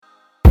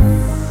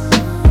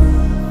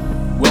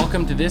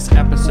welcome to this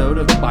episode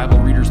of the Bible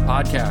Readers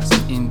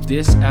Podcast. In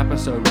this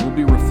episode, we'll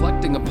be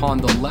reflecting upon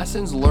the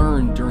lessons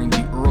learned during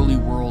the early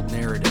world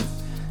narrative.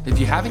 If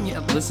you haven't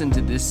yet listened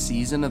to this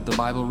season of the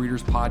Bible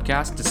Readers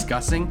Podcast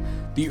discussing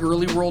the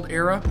early world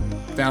era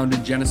found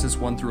in Genesis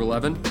 1 through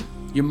 11,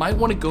 you might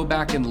want to go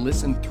back and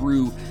listen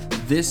through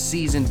this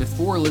season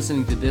before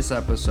listening to this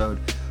episode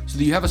so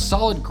that you have a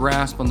solid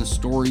grasp on the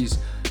stories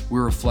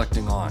we're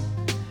reflecting on.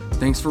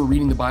 Thanks for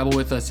reading the Bible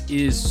with us. It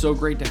is so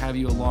great to have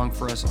you along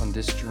for us on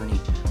this journey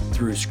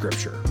through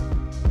Scripture.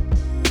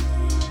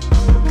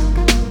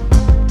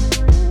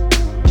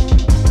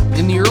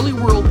 In the early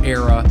world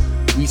era,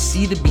 we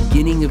see the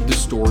beginning of the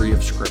story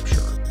of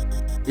Scripture.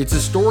 It's a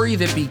story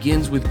that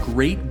begins with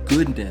great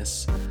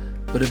goodness,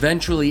 but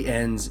eventually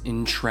ends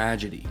in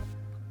tragedy.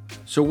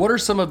 So what are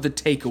some of the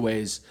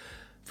takeaways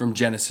from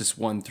Genesis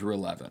 1 through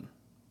 11?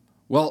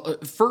 Well,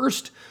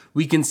 first,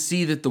 we can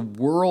see that the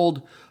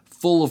world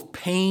full of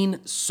pain,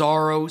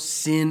 sorrow,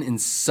 sin, and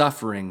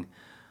suffering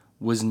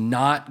was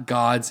not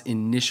God's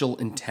initial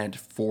intent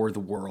for the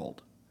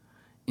world.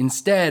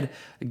 Instead,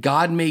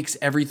 God makes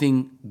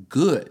everything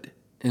good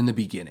in the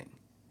beginning.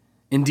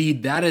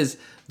 Indeed, that is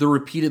the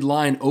repeated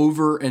line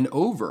over and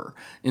over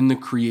in the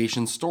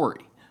creation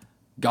story.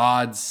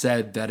 God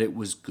said that it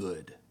was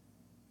good.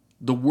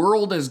 The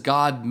world as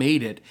God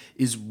made it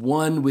is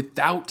one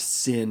without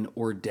sin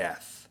or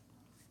death.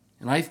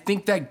 And I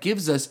think that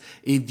gives us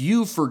a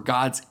view for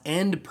God's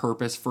end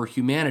purpose for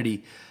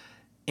humanity.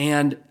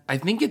 And I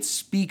think it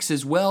speaks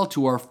as well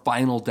to our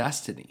final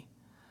destiny.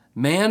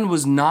 Man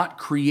was not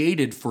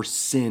created for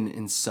sin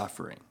and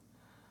suffering.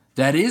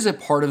 That is a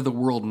part of the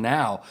world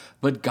now,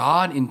 but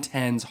God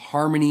intends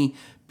harmony,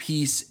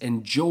 peace,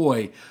 and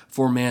joy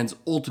for man's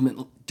ultimate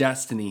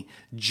destiny,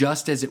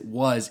 just as it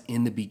was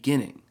in the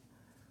beginning.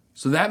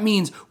 So that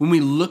means when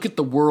we look at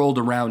the world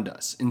around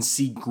us and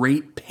see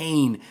great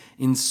pain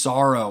and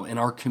sorrow in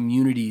our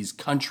communities,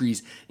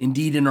 countries,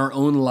 indeed in our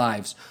own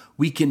lives,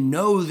 we can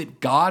know that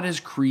God has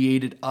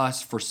created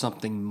us for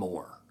something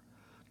more,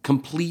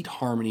 complete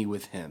harmony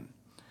with Him.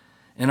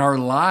 And our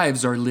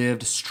lives are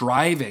lived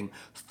striving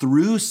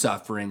through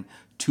suffering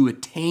to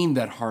attain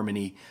that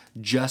harmony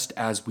just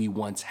as we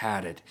once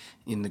had it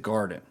in the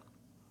garden.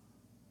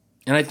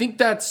 And I think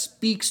that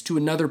speaks to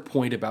another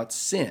point about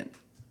sin.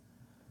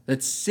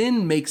 That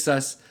sin makes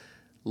us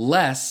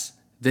less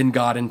than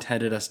God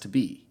intended us to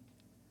be.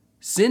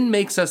 Sin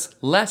makes us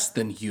less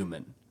than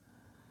human.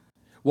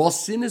 While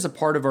sin is a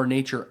part of our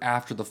nature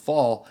after the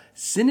fall,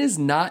 sin is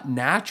not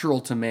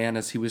natural to man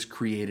as he was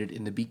created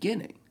in the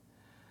beginning.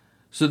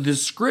 So the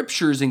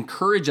scriptures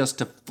encourage us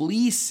to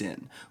flee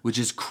sin, which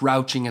is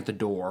crouching at the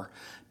door,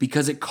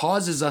 because it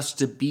causes us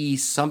to be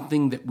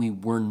something that we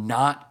were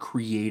not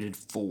created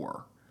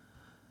for.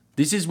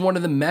 This is one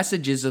of the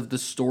messages of the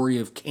story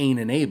of Cain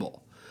and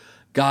Abel.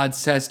 God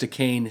says to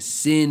Cain,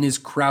 sin is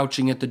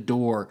crouching at the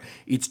door.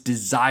 Its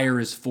desire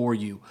is for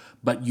you,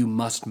 but you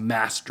must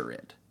master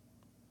it.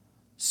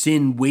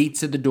 Sin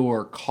waits at the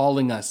door,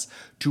 calling us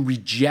to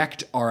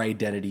reject our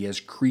identity as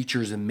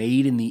creatures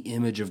made in the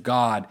image of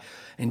God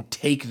and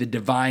take the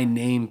divine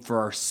name for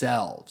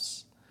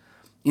ourselves.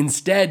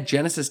 Instead,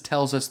 Genesis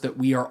tells us that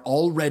we are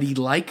already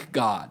like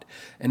God,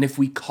 and if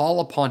we call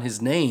upon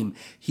His name,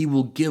 He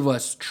will give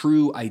us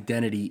true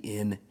identity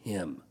in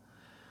Him.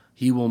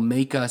 He will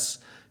make us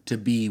to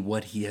be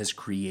what He has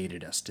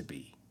created us to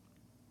be.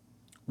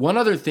 One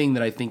other thing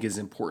that I think is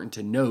important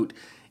to note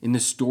in the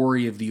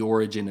story of the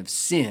origin of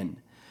sin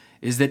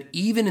is that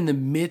even in the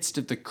midst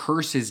of the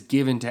curses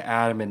given to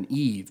Adam and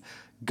Eve,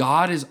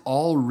 God is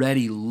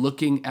already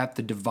looking at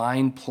the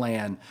divine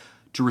plan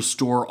to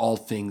restore all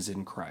things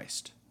in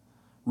Christ.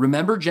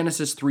 Remember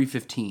Genesis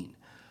 3:15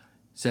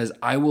 says,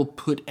 I will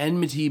put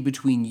enmity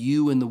between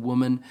you and the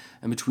woman,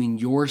 and between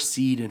your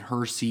seed and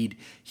her seed.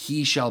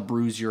 He shall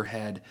bruise your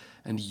head,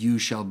 and you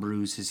shall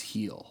bruise his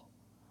heel.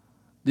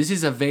 This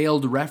is a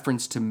veiled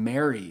reference to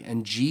Mary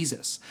and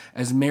Jesus,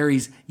 as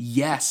Mary's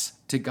yes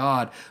to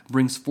God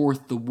brings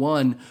forth the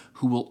one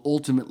who will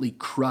ultimately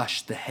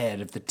crush the head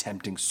of the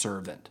tempting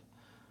servant.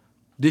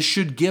 This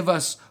should give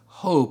us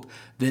hope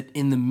that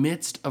in the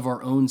midst of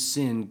our own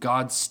sin,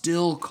 God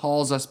still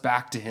calls us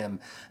back to Him,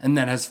 and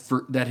that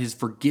His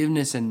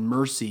forgiveness and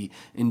mercy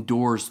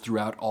endures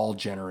throughout all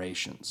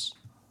generations.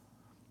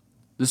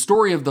 The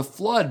story of the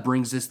flood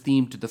brings this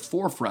theme to the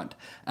forefront,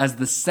 as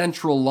the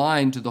central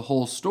line to the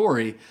whole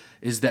story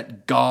is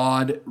that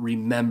God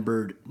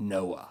remembered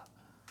Noah.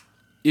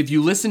 If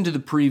you listen to the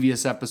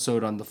previous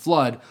episode on the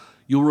flood,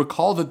 you'll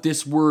recall that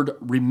this word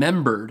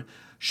remembered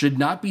should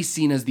not be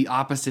seen as the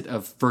opposite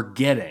of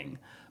forgetting,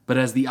 but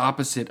as the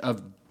opposite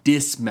of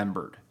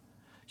dismembered.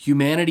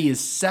 Humanity is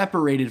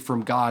separated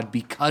from God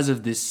because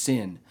of this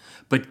sin,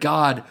 but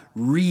God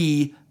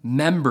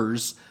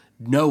remembers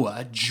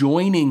Noah,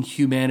 joining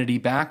humanity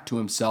back to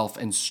Himself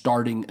and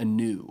starting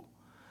anew.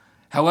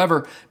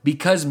 However,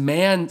 because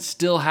man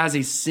still has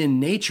a sin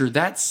nature,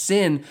 that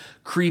sin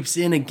creeps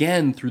in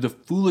again through the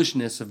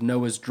foolishness of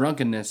Noah's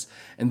drunkenness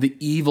and the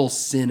evil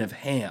sin of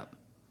Ham.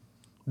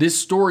 This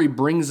story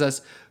brings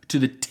us to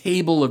the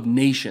table of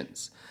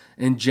nations,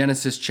 in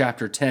Genesis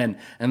chapter 10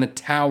 and the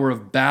Tower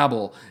of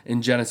Babel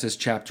in Genesis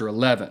chapter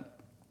 11.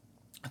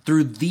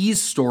 Through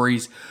these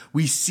stories,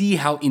 we see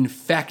how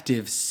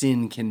infective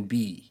sin can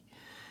be.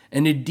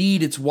 And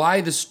indeed, it's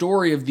why the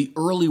story of the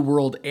early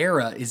world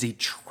era is a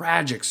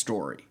tragic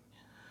story.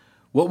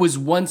 What was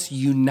once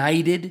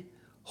united,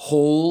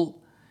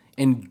 whole,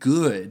 and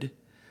good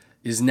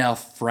is now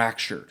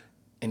fractured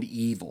and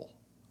evil.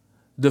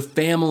 The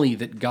family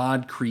that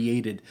God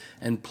created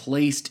and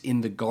placed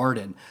in the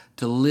garden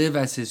to live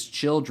as his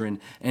children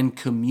and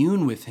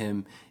commune with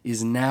him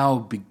is now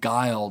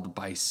beguiled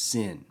by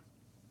sin.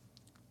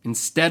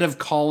 Instead of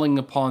calling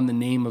upon the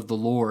name of the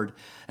Lord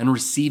and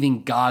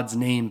receiving God's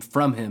name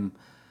from him,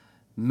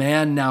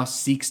 man now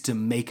seeks to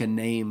make a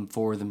name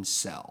for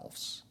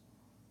themselves.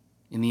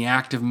 In the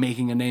act of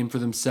making a name for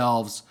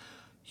themselves,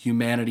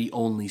 humanity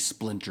only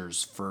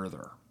splinters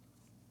further.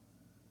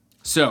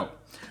 So,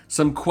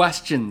 some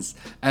questions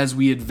as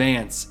we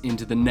advance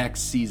into the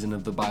next season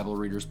of the Bible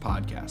Readers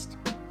Podcast.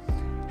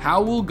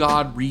 How will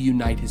God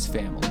reunite his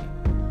family?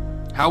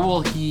 How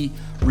will he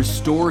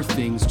restore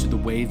things to the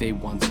way they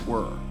once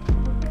were?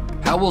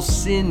 How will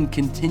sin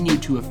continue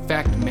to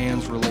affect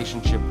man's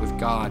relationship with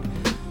God?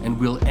 And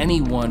will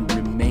anyone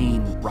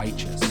remain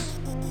righteous?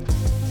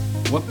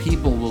 What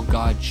people will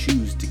God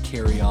choose to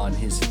carry on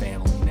his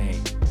family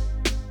name?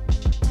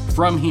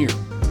 From here,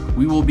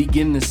 we will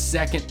begin the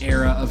second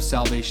era of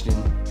salvation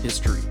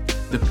history,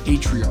 the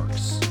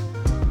patriarchs.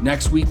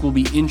 Next week, we'll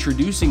be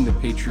introducing the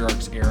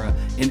patriarchs era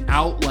and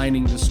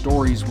outlining the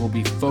stories we'll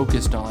be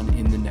focused on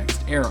in the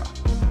next era.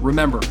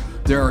 Remember,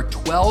 there are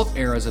 12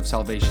 eras of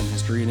salvation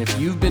history, and if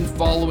you've been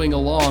following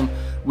along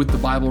with the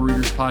Bible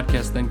Readers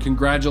Podcast, then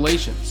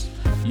congratulations.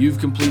 You've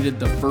completed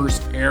the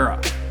first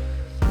era.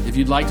 If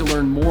you'd like to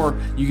learn more,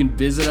 you can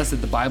visit us at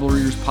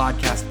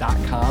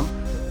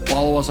thebiblereaderspodcast.com.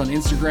 Follow us on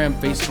Instagram,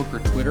 Facebook, or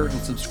Twitter, and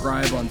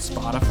subscribe on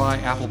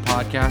Spotify, Apple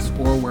Podcasts,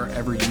 or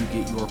wherever you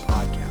get your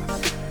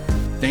podcasts.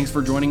 Thanks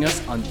for joining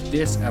us on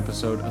this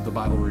episode of the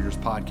Bible Readers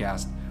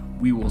Podcast.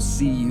 We will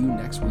see you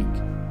next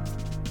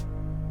week.